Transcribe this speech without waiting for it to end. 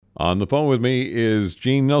On the phone with me is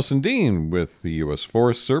Gene Nelson-Dean with the U.S.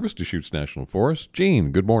 Forest Service, Deschutes National Forest.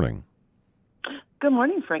 Gene, good morning. Good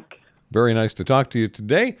morning, Frank. Very nice to talk to you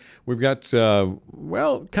today. We've got,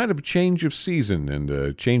 kind of a change of season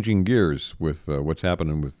and changing gears with what's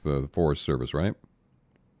happening with the Forest Service, right?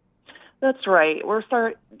 That's right. We're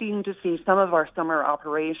starting to see some of our summer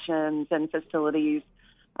operations and facilities.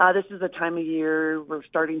 This is a time of year we're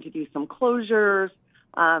starting to do some closures,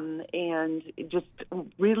 and just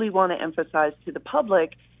really want to emphasize to the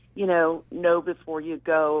public, know before you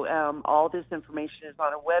go. All this information is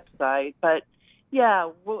on a website, but yeah,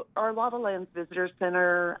 our Lava Lands Visitor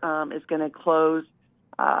Center is going to close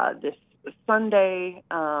this Sunday,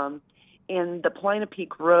 and the Paulina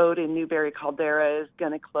Peak Road in Newberry Caldera is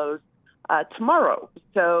going to close tomorrow.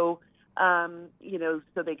 So,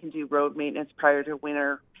 so they can do road maintenance prior to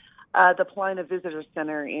winter. The Paulina Visitor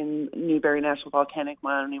Center in Newberry National Volcanic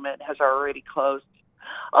Monument has already closed.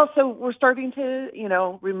 Also, we're starting to,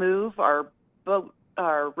 remove our boat.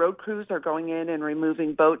 Our road crews are going in and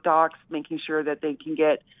removing boat docks, making sure that they can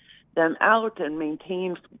get them out and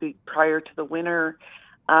maintained prior to the winter.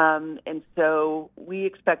 And so we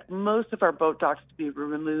expect most of our boat docks to be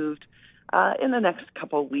removed in the next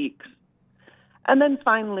couple of weeks. And then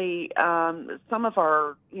finally, some of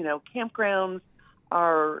our, campgrounds,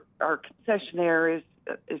 our concessionaire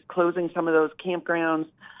is closing some of those campgrounds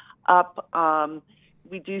up.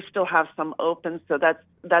 We do still have some open, so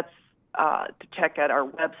that's to check at our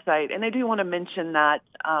website. And I do want to mention that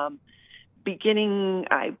beginning,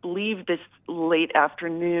 I believe, this late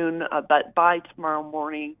afternoon, but by tomorrow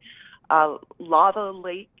morning, Lava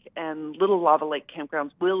Lake and Little Lava Lake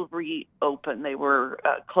campgrounds will reopen. They were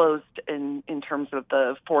closed in terms of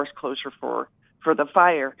the forced closure for the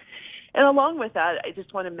fire. And along with that, I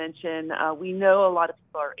just want to mention, we know a lot of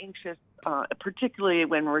people are anxious, particularly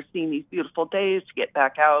when we're seeing these beautiful days, to get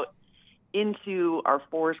back out into our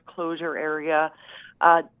forest closure area.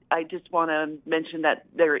 I just want to mention that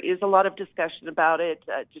there is a lot of discussion about it,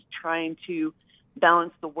 just trying to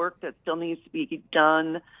balance the work that still needs to be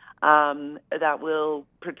done that will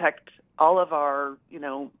protect all of our,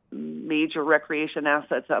 major recreation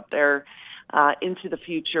assets up there into the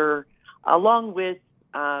future, along with,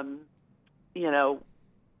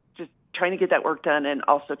 just trying to get that work done and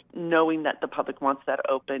also knowing that the public wants that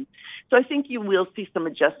open. So I think you will see some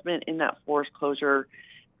adjustment in that forest closure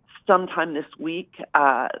sometime this week.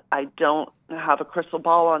 I don't have a crystal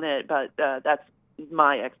ball on it, but that's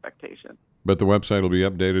my expectation. But the website will be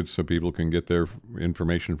updated so people can get their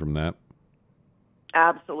information from that?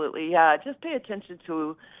 Absolutely, yeah. Just pay attention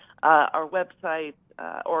to our website,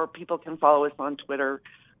 or people can follow us on Twitter,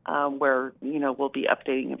 where, we'll be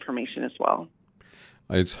updating information as well.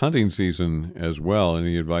 It's hunting season as well.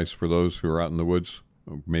 Any advice for those who are out in the woods?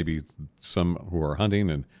 Maybe some who are hunting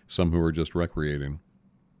and some who are just recreating.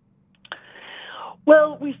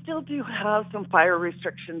 Well, we still do have some fire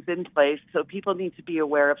restrictions in place, so people need to be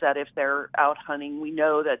aware of that if they're out hunting. We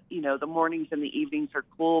know that, the mornings and the evenings are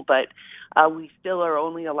cool, but we still are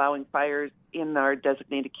only allowing fires in our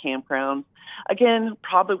designated campgrounds. Again,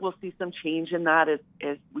 probably we'll see some change in that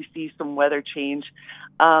as we see some weather change,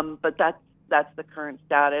 but that's the current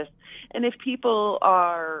status. And if people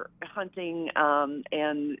are hunting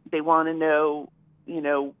and they want to know,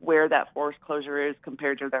 where that forest closure is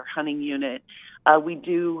compared to their hunting unit, we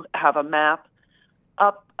do have a map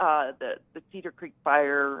up. The Cedar Creek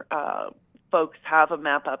Fire folks have a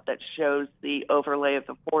map up that shows the overlay of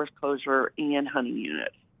the forest closure and hunting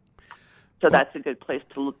units. So that's a good place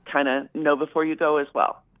to kind of know before you go as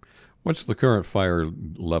well. What's the current fire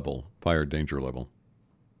danger level?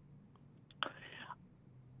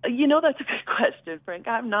 That's a good question, Frank.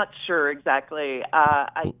 I'm not sure exactly.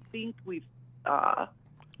 I think we've...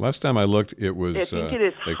 Last time I looked, it was... I think it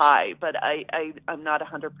is high, but I'm not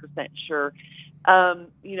 100% sure.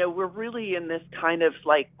 We're really in this kind of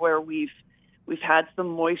like where we've had some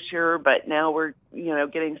moisture, but now we're,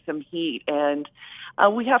 getting some heat. And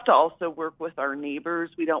we have to also work with our neighbors.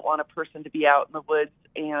 We don't want a person to be out in the woods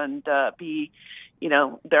and be,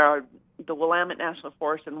 there are the Willamette National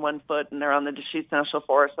Forest in one foot and they're on the Deschutes National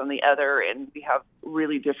Forest on the other, and we have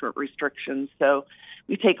really different restrictions. So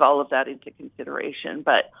we take all of that into consideration.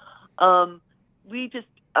 But we just,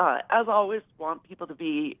 as always, want people to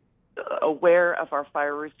be aware of our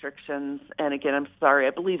fire restrictions. And again, I'm sorry,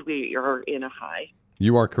 I believe we are in a high.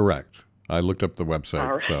 You are correct. I looked up the website,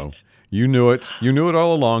 right. So you knew it. You knew it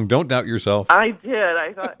all along. Don't doubt yourself. I did.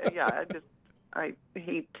 I thought, I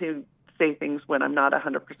hate to say things when I'm not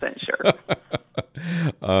 100% sure.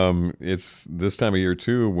 It's this time of year,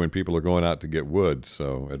 too, when people are going out to get wood.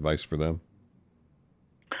 So advice for them?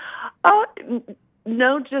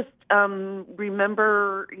 No, just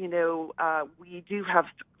remember, we do have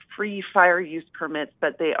free fire use permits,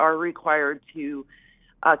 but they are required to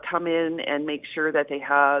come in and make sure that they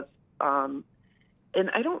have. And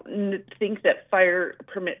I don't think that fire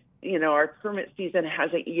permit, our permit season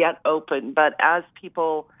hasn't yet opened, but as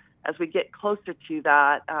we get closer to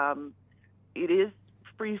that, it is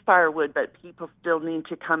free firewood, but people still need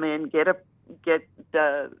to come in, get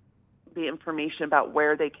the information about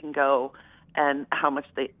where they can go and how much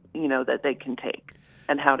that they can take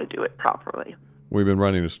and how to do it properly. We've been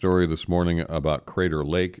running a story this morning about Crater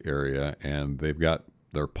Lake area, and they've got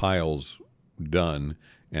their piles done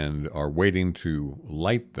and are waiting to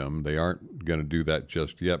light them. They aren't going to do that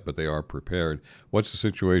just yet, but they are prepared. What's the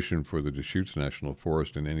situation for the Deschutes National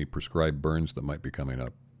Forest and any prescribed burns that might be coming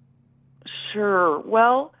up? Sure.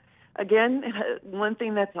 Well, again, one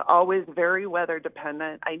thing that's always very weather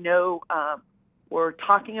dependent. I know we're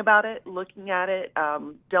talking about it, looking at it.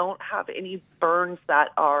 Don't have any burns that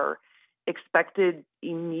are expected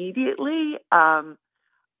immediately,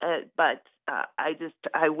 but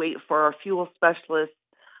I wait for our fuel specialists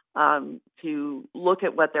to look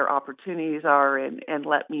at what their opportunities are and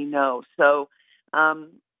let me know. So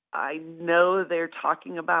I know they're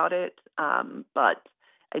talking about it, but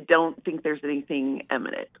I don't think there's anything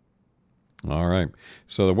imminent. All right.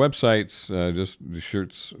 So the website's just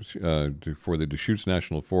Deschutes for the Deschutes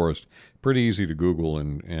National Forest. Pretty easy to Google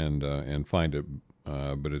and find it.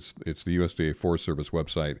 But it's the USDA Forest Service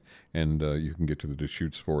website, and you can get to the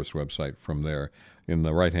Deschutes Forest website from there. In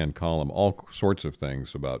the right-hand column, all sorts of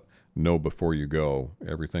things about know before you go,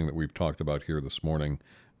 everything that we've talked about here this morning,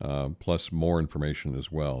 plus more information as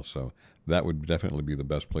well. So that would definitely be the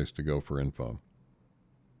best place to go for info.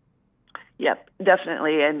 Yep,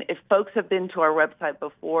 definitely. And if folks have been to our website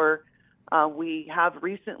before, we have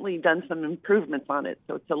recently done some improvements on it,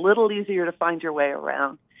 so it's a little easier to find your way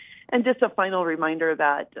around. And just a final reminder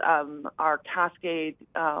that our Cascade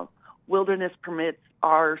wilderness permits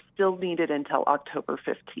are still needed until October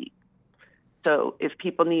 15th. So if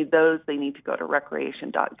people need those, they need to go to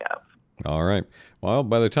recreation.gov. All right. Well,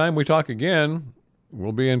 by the time we talk again,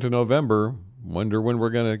 we'll be into November. Wonder when we're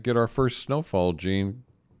going to get our first snowfall, Gene.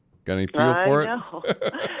 Got any feel for it? I know.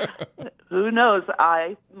 Who knows?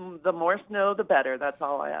 The more snow, the better. That's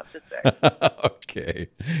all I have to say. Okay.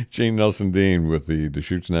 Gene Nelson-Dean with the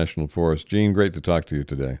Deschutes National Forest. Gene, great to talk to you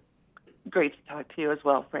today. Great to talk to you as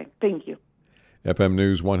well, Frank. Thank you. FM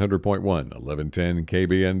News 100.1, 1110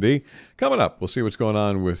 KBND. Coming up, we'll see what's going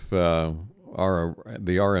on with the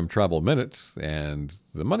RM Travel Minutes and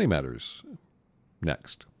the Money Matters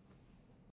next.